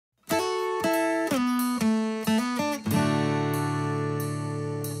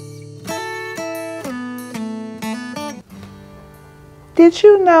Did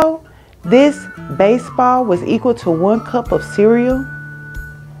you know this baseball was equal to 1 cup of cereal?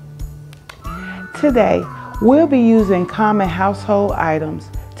 Today, we'll be using common household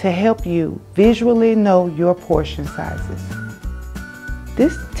items to help you visually know your portion sizes.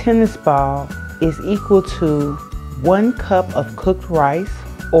 This tennis ball is equal to 1 cup of cooked rice,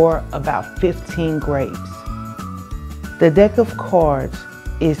 or about 15 grapes. The deck of cards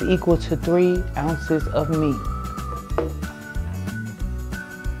is equal to 3 ounces of meat.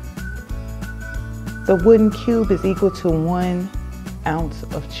 The wooden cube is equal to 1 ounce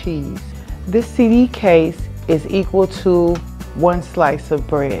of cheese. This CD case is equal to 1 slice of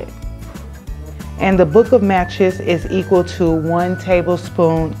bread. And the book of matches is equal to 1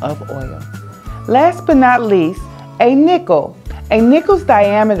 tablespoon of oil. Last but not least, a nickel. A nickel's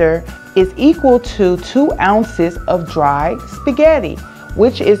diameter is equal to 2 ounces of dried spaghetti,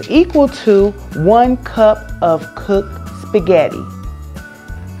 which is equal to 1 cup of cooked spaghetti.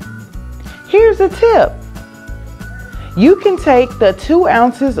 Here's a tip. You can take the 2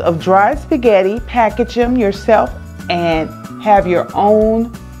 ounces of dried spaghetti, package them yourself, and have your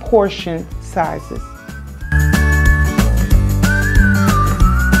own portion sizes.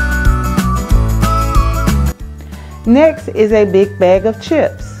 Next is a big bag of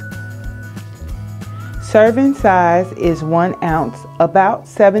chips. Serving size is 1 ounce, about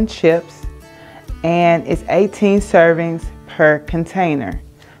 7 chips, and it's 18 servings per container.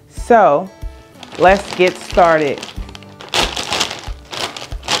 So let's get started.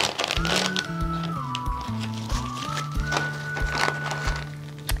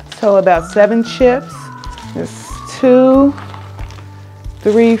 So about 7 chips. It's 2,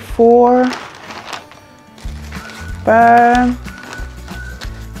 3, 4, 5,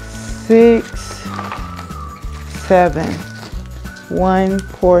 6, 7. 1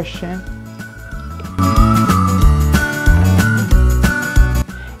 portion.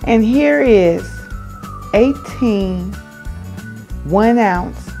 And here is 18 1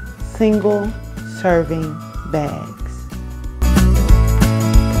 ounce single serving bags.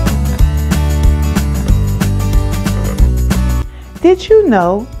 Did you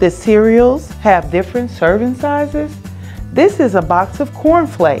know that cereals have different serving sizes? This is a box of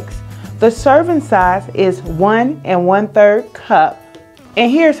cornflakes. The serving size is 1 1/3 cup.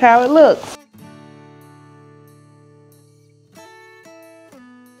 And here's how it looks.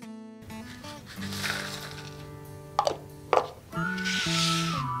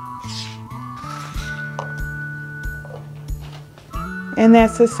 And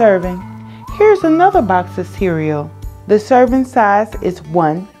that's a serving. Here's another box of cereal. The serving size is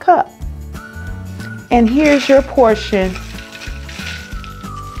 1 cup. And here's your portion.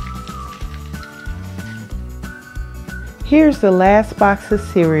 Here's the last box of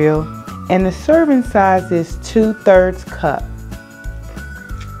cereal, and the serving size is 2/3 cup.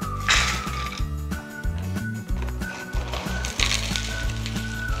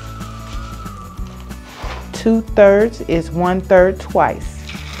 Two-thirds is 1/3 twice.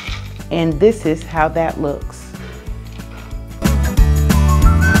 And this is how that looks.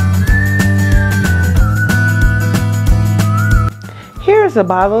 Here's a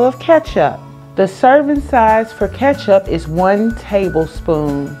bottle of ketchup. The serving size for ketchup is 1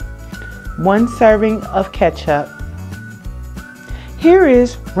 tablespoon. 1 serving of ketchup. Here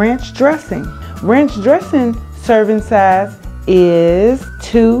is ranch dressing. Ranch dressing serving size is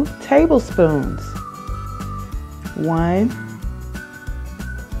 2 tablespoons. 1.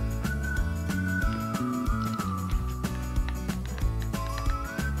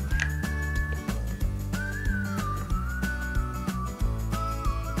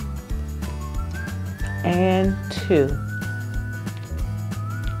 2.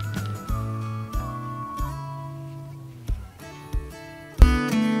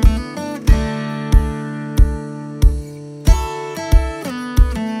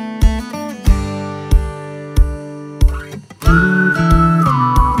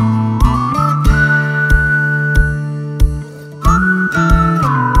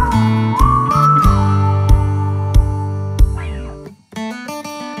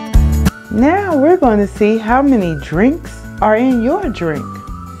 Now we're going to see how many drinks are in your drink.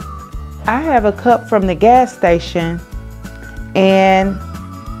 I have a cup from the gas station, and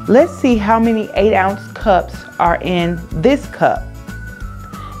let's see how many 8-ounce cups are in this cup.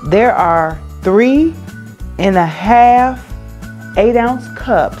 There are 3.5 8-ounce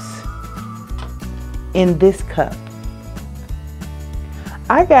cups in this cup.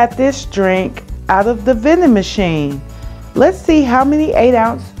 I got this drink out of the vending machine. Let's see how many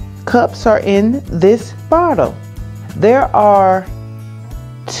 8-ounce cups are in this bottle. There are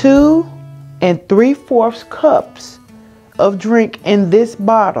 2 3/4 cups of drink in this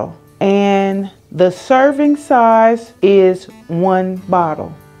bottle, and the serving size is 1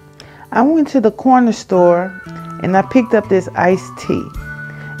 bottle. I went to the corner store and I picked up this iced tea.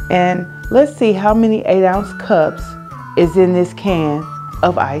 And let's see how many 8-ounce cups is in this can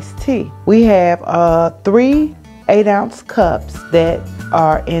of iced tea. We have 3 8-ounce cups that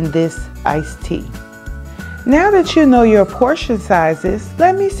are in this iced tea. Now that you know your portion sizes,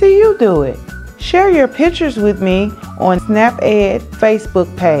 let me see you do it. Share your pictures with me on SnapEd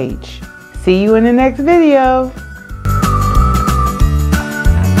Facebook page. See you in the next video.